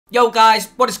Yo guys,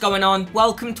 what is going on?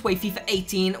 Welcome to a FIFA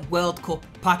 18 World Cup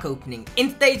pack opening.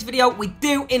 In today's video, we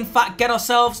do in fact get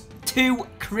ourselves two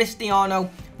Cristiano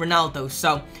Ronaldos.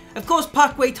 So, of course,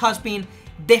 pack weight has been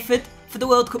differed for the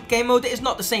World Cup game mode. It is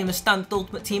not the same as standard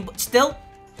Ultimate Team, but still,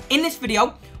 in this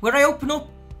video, where I open up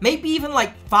maybe even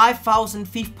like 5,000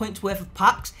 FIFA points worth of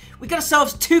packs, we get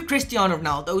ourselves two Cristiano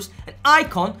Ronaldos, an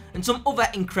icon, and some other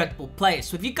incredible players.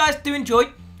 So if you guys do enjoy,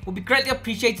 would be greatly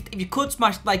appreciated if you could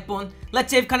smash the like button.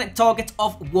 Let's save kind of target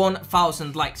of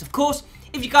 1,000 likes. Of course,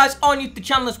 if you guys are new to the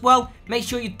channel as well, make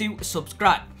sure you do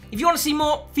subscribe. If you want to see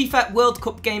more FIFA World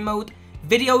Cup game mode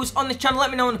videos on the channel,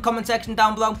 let me know in the comment section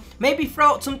down below. Maybe throw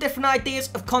out some different ideas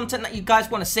of content that you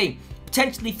guys want to see.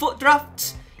 Potentially foot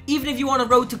drafts. Even if you want a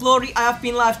Road to Glory, I have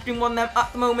been live streaming one of them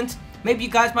at the moment. Maybe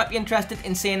you guys might be interested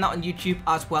in seeing that on YouTube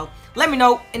as well. Let me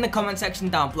know in the comment section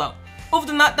down below. Other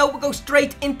than that though, we'll go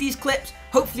straight into these clips.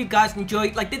 Hopefully you guys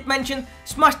enjoy. Like I did mention,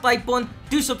 smash the like button,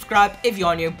 do subscribe if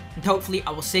you're new, and hopefully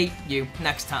I will see you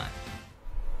next time.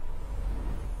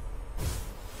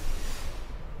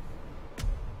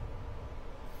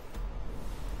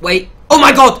 Wait, oh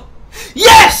my god!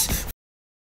 Yes!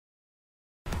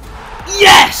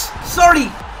 Yes! Sorry,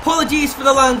 apologies for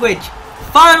the language.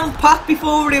 Final pack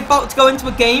before we're about to go into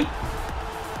a game.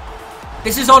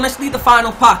 This is honestly the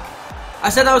final pack. I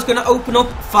said I was going to open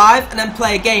up 5 and then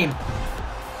play a game.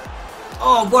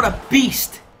 Oh, what a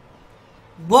beast.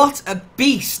 What a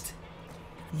beast.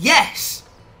 Yes.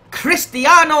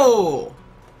 Cristiano.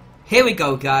 Here we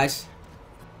go, guys.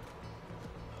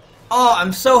 Oh,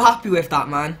 I'm so happy with that,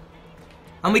 man.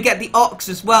 And we get the Ox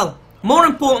as well. More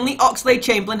importantly,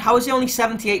 Oxlade-Chamberlain. How is he only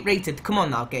 78 rated? Come on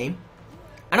now, game.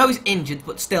 I know he's injured,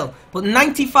 but still. But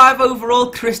 95 overall,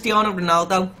 Cristiano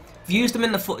Ronaldo. I've used him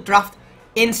in the foot draft.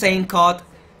 Insane card.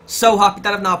 So happy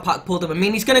that I've now pack pulled him. I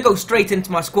mean, he's going to go straight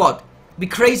into my squad. It'd be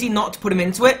crazy not to put him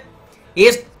into it. He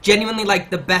is genuinely like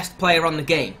the best player on the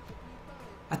game.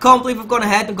 I can't believe I've gone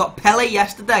ahead and got Pele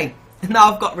yesterday. And now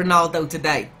I've got Ronaldo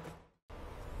today.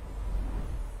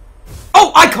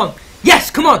 Oh, icon!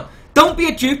 Yes, come on. Don't be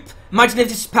a dupe. Imagine if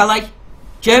this is Pele.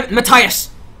 Matthias.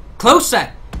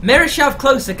 Closer. Miroslav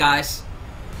closer, guys.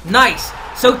 Nice.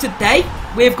 So today,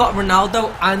 we've got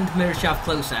Ronaldo and Miroslav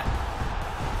closer.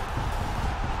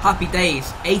 Happy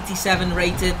days. 87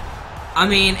 rated. I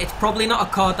mean, it's probably not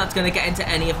a card that's going to get into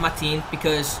any of my teams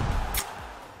because,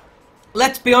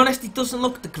 let's be honest, he doesn't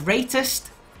look the greatest.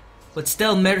 But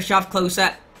still, Miroslav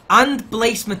closer and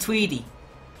Blaise Matuidi.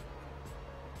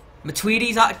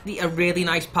 Matuidi's actually a really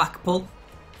nice pack pull.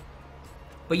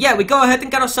 But yeah, we go ahead and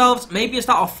get ourselves, maybe is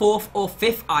that our 4th or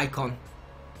 5th icon.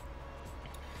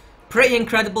 Pretty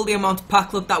incredible the amount of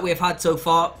pack luck that we've had so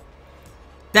far.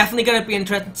 Definitely going to be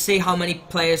interesting to see how many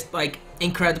players, like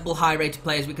incredible high rated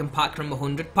players we can pack from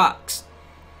 100 packs.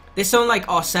 This is only like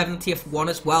our 70th one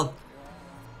as well.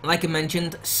 Like I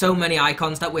mentioned, so many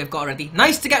icons that we've got already.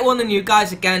 Nice to get one of the new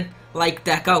guys again, like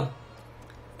Deco.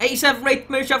 87 rated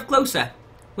Miroslav closer.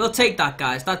 We'll take that,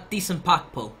 guys. That's decent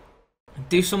pack pull.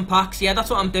 Do some packs, yeah, that's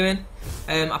what I'm doing.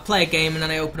 I play a game and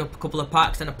then I open up a couple of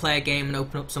packs, then I play a game and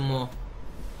open up some more.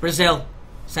 Brazil,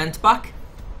 centre back.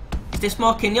 Is this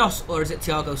Marquinhos or is it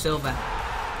Thiago Silva?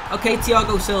 Okay,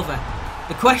 Thiago Silva.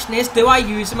 The question is, do I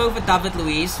use him over David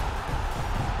Luiz?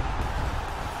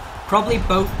 Probably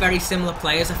both very similar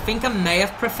players. I think I may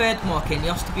have preferred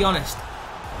Marquinhos, to be honest.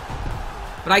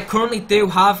 But I currently do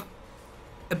have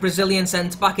a Brazilian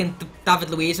centre back in David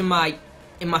Luiz in my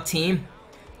team.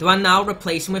 Do I now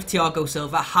replace him with Thiago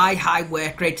Silva? High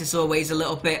work rate is always a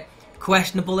little bit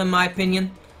questionable in my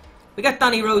opinion. We got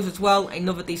Danny Rose as well,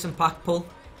 another decent pack pull.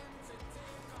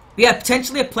 But yeah,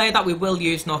 potentially a player that we will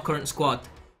use in our current squad.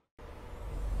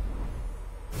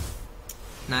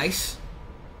 Nice.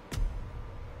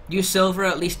 Use Silva,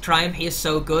 at least try him, he is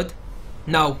so good.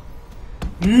 No.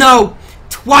 No!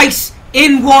 Twice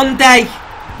in one day!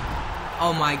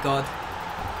 Oh my god.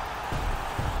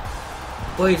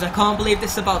 Boys, I can't believe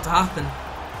this is about to happen.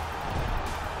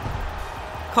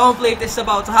 Can't believe this is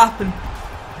about to happen.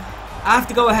 I have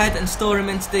to go ahead and store him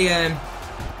into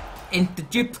the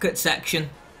duplicate section.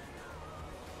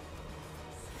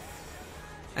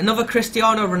 Another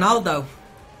Cristiano Ronaldo.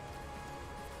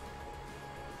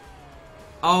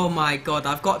 Oh my god,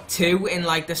 I've got 2 in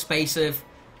like the space of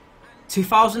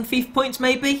 2,000 FIFA points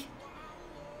maybe?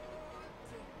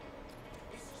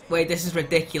 Wait, this is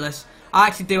ridiculous. I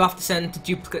actually do have to send to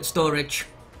duplicate storage.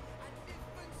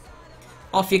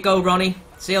 Off you go, Ronnie.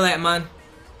 See you later, man.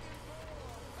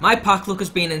 My pack luck has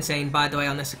been insane, by the way,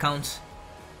 on this account.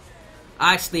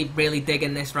 I actually really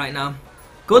digging this right now.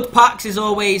 Good packs is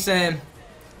always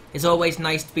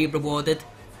nice to be rewarded.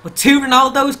 But 2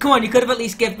 Ronaldos? Come on, you could have at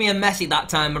least given me a Messi that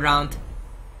time around.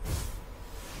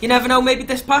 You never know, maybe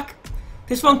this pack.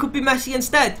 This one could be Messi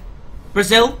instead.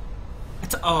 Brazil.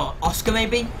 Oh, Oscar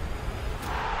maybe?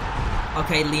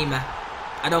 Okay, Lima.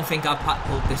 I don't think I've pack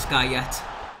pulled this guy yet.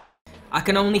 I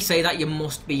can only say that you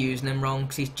must be using him wrong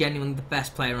because he's genuinely the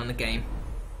best player on the game.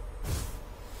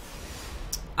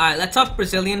 Alright, let's have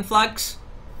Brazilian flags.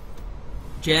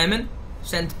 German.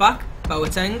 Centre back.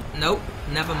 Boateng. Nope,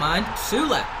 never mind.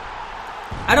 Sule.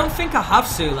 I don't think I have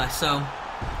Sule, so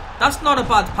that's not a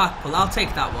bad pack pull. I'll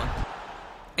take that one.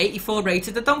 84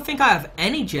 rated. I don't think I have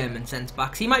any German centre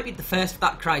backs. He might be the first for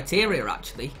that criteria,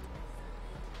 actually.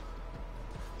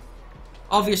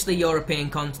 Obviously European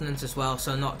continent as well,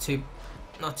 so not too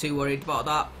worried about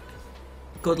that.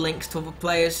 Good links to other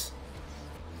players.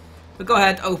 But go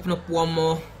ahead, open up one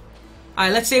more.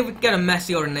 Alright, let's see if we can get a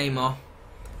Messi or a Neymar.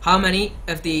 How many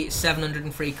of the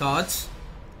 703 cards?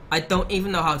 I don't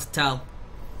even know how to tell.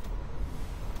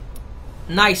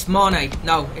 Nice, Mane.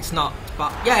 No, it's not.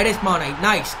 But yeah, it is Mane.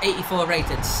 Nice, 84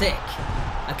 rated. Sick.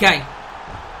 Okay.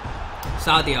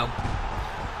 Sadio.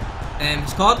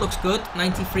 His card looks good.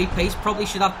 93 pace. Probably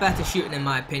should have better shooting in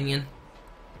my opinion.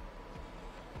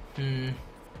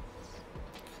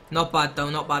 Not bad though,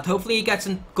 not bad. Hopefully he gets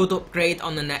a good upgrade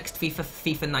on the next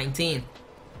FIFA 19.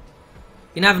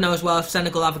 You never know as well, if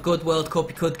Senegal have a good World Cup,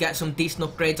 you could get some decent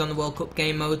upgrades on the World Cup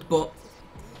game mode, but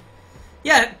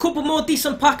yeah, a couple more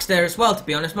decent packs there as well, to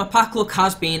be honest. My pack luck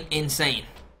has been insane.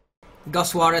 Got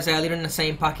Suarez earlier in the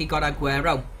same pack, he got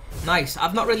Aguero. Nice.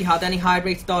 I've not really had any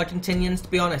high-rated Argentinians, to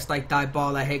be honest, like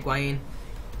Dybala, Higuain.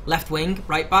 Left wing,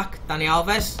 right back, Dani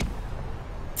Alves.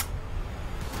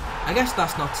 I guess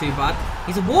that's not too bad.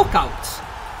 He's a walkout.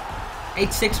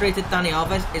 86 rated Dani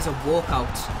Alves is a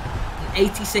walkout. An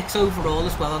 86 overall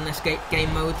as well on this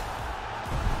game mode.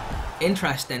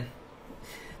 Interesting.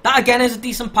 That again is a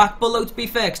decent pack, but low to be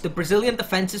fair, because the Brazilian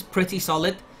defence is pretty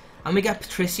solid. And we get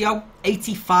Patricio,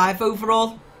 85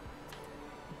 overall.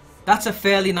 That's a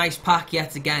fairly nice pack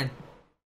yet again.